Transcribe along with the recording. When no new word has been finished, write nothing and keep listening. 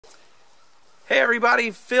Hey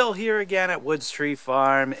everybody, Phil here again at Woods Tree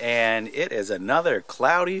Farm, and it is another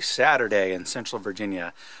cloudy Saturday in Central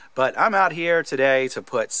Virginia. But I'm out here today to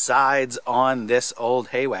put sides on this old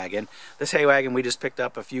hay wagon. This hay wagon we just picked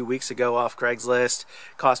up a few weeks ago off Craigslist.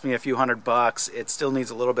 Cost me a few $100. It still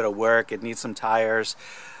needs a little bit of work. It needs some tires,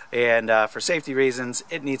 and for safety reasons,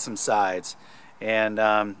 it needs some sides.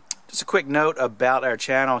 And just a quick note about our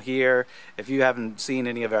channel here. If you haven't seen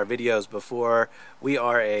any of our videos before, we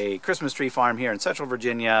are a Christmas tree farm here in Central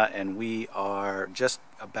Virginia, and we are just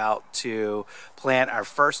about to plant our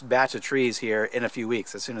first batch of trees here in a few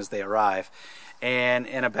weeks, as soon as they arrive. And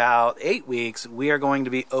in about 8 weeks, we are going to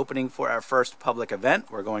be opening for our first public event.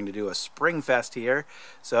 We're going to do a spring fest here.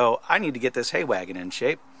 So I need to get this hay wagon in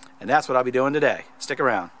shape, and that's what I'll be doing today. Stick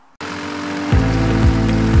around.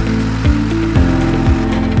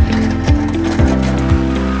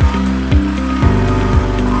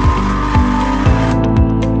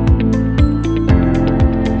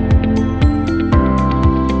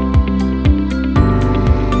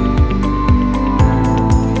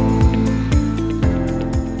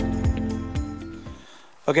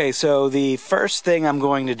 Okay, so the first thing I'm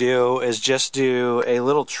going to do is just do a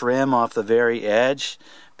little trim off the very edge,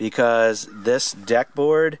 because this deck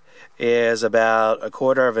board is about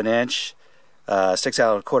 1/4 of an inch, sticks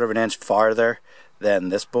out 1/4 of an inch farther than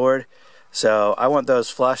this board. So I want those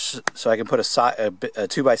flush so I can put a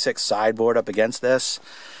 2x6 sideboard up against this,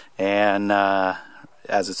 and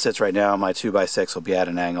as it sits right now, my 2x6 will be at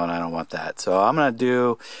an angle, and I don't want that. So I'm going to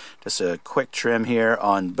do just a quick trim here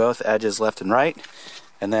on both edges, left and right.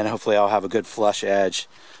 And then hopefully I'll have a good flush edge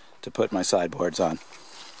to put my sideboards on.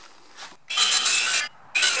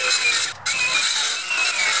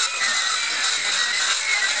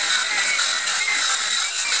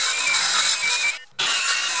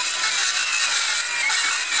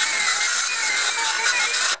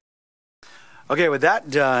 Okay, with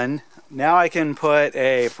that done, now I can put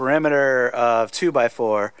a perimeter of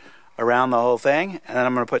 2x4 around the whole thing, and then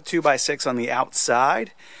I'm going to put 2x6 on the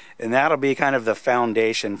outside, and that'll be kind of the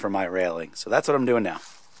foundation for my railing. So that's what I'm doing now.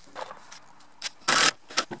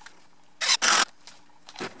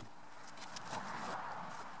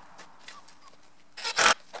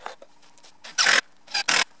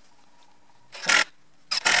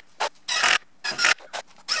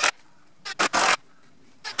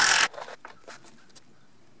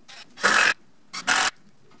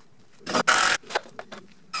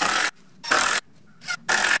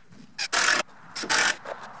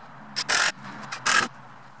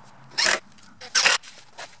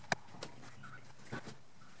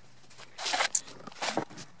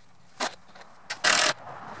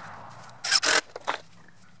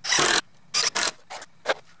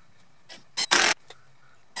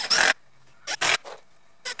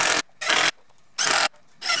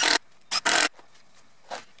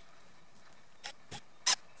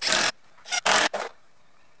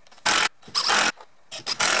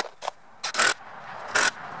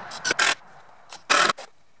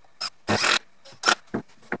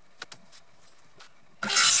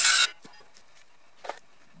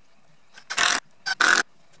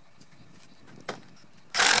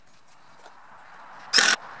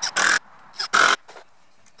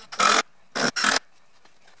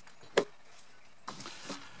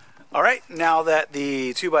 Alright, now that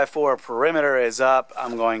the 2x4 perimeter is up,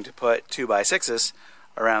 I'm going to put 2x6s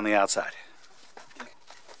around the outside.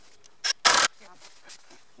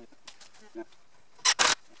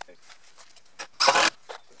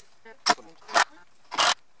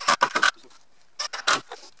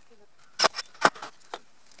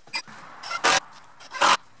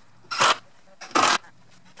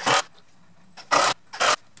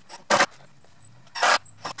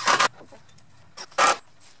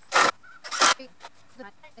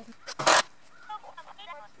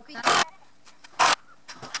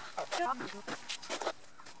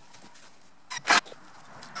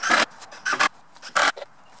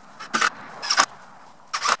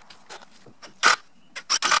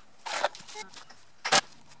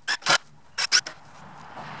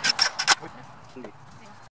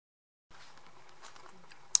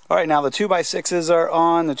 Alright, now the 2x6s are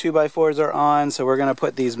on, the 2x4s are on, so we're going to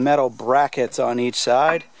put these metal brackets on each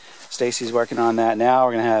side. Stacy's working on that now.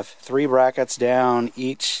 We're going to have 3 brackets down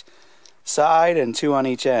each side and 2 on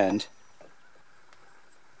each end.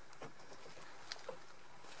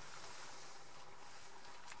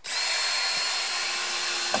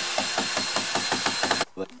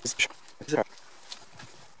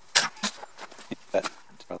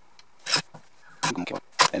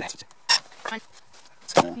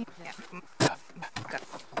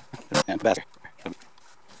 And better.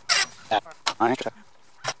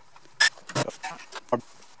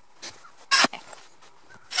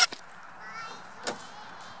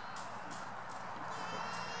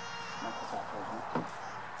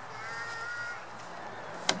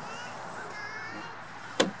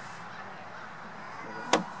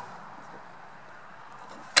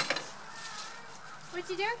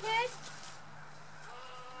 you doing, kids?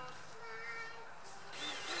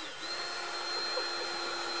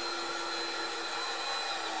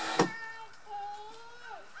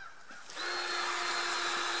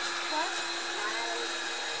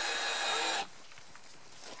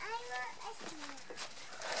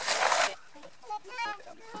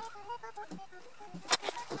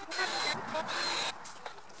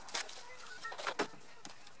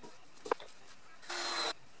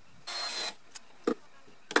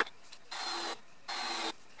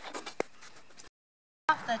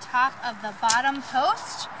 Off the top of the bottom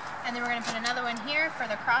post, and then we're going to put another one here for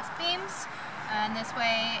the cross beams, and this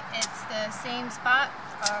way it's the same spot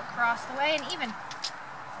across the way and even.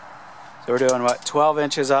 So we're doing what, 12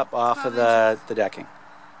 inches up off of the decking?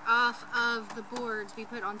 Off of the boards we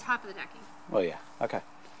put on top of the decking. Well, yeah, okay.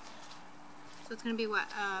 So it's going to be what,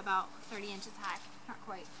 about 30 inches high, not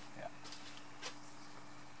quite. Yeah.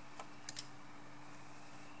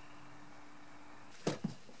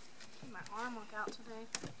 My arm work out today.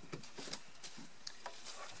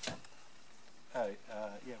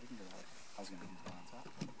 Yeah, we can do that. I was going to do that on top.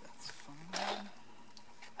 That's fine.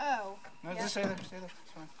 Oh. No, yeah. just stay there, stay there.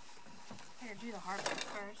 It's fine. I gotta do the hard work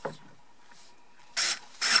first.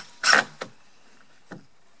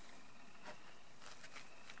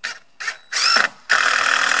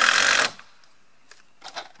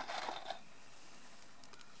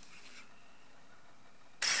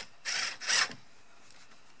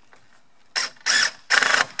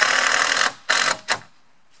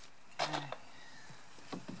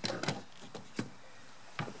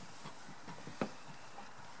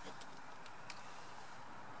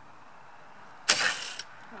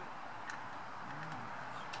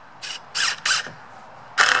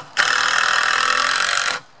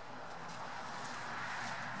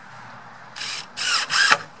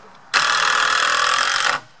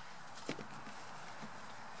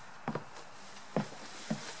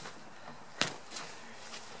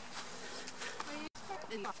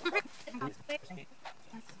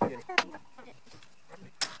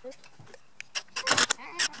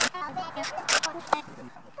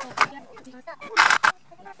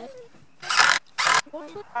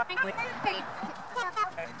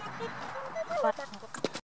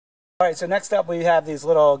 All right, so next up we have these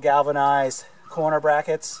little galvanized corner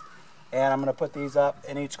brackets, and I'm going to put these up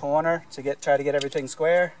in each corner to try to get everything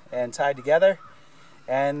square and tied together,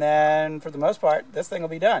 and then for the most part this thing will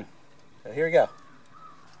be done. So here we go.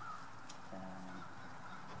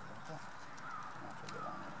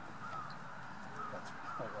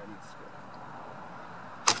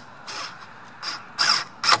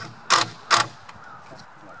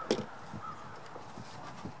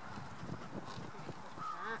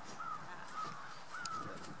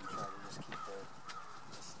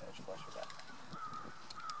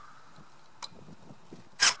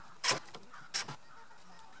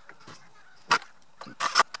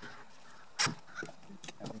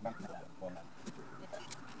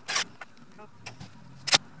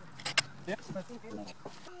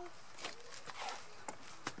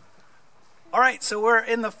 Alright, so we're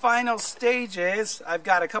in the final stages. I've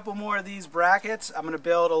got a couple more of these brackets. I'm going to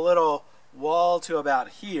build a little wall to about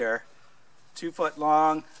here, 2 foot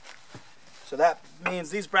long. So that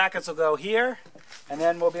means these brackets will go here, and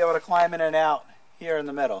then we'll be able to climb in and out here in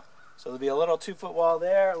the middle. So there'll be a little 2 foot wall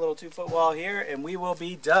there, a little 2 foot wall here, and we will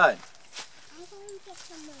be done. I'm going to get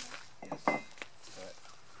some more. Yes.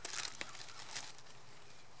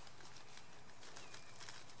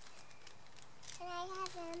 Can I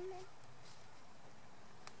have them?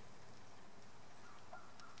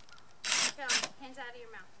 Hands out of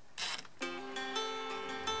your mouth.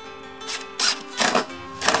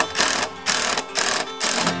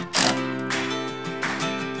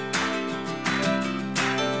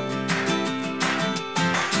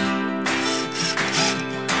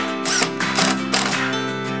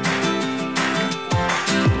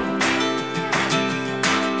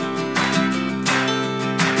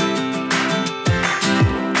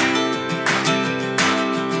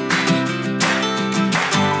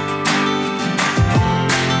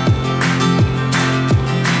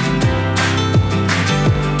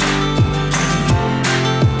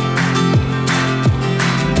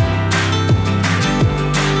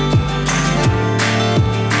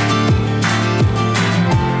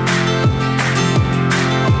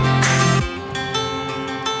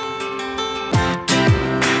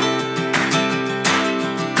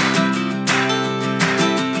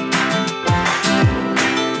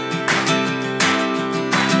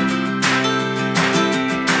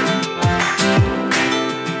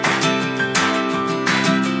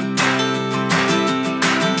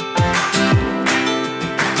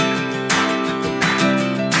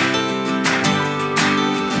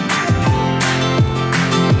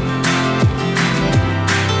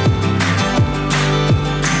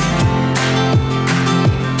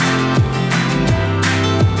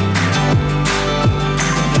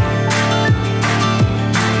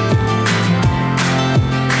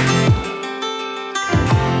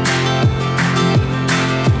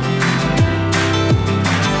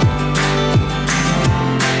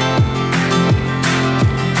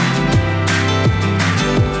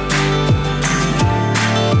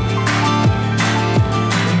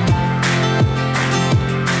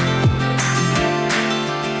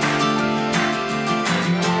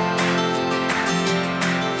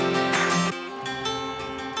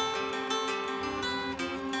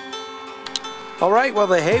 All right, well,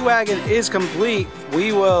 the hay wagon is complete.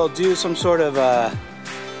 We will do some sort of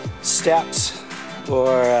steps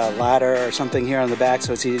or a ladder or something here on the back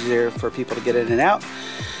so it's easier for people to get in and out.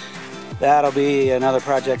 That'll be another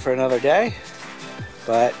project for another day.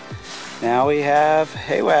 But now we have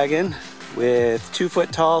hay wagon with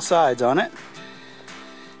 2-foot tall sides on it.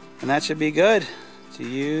 And that should be good to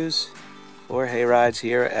use for hay rides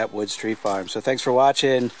here at Woods Tree Farm. So thanks for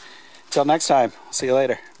watching. Until next time, I'll see you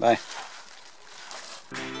later. Bye.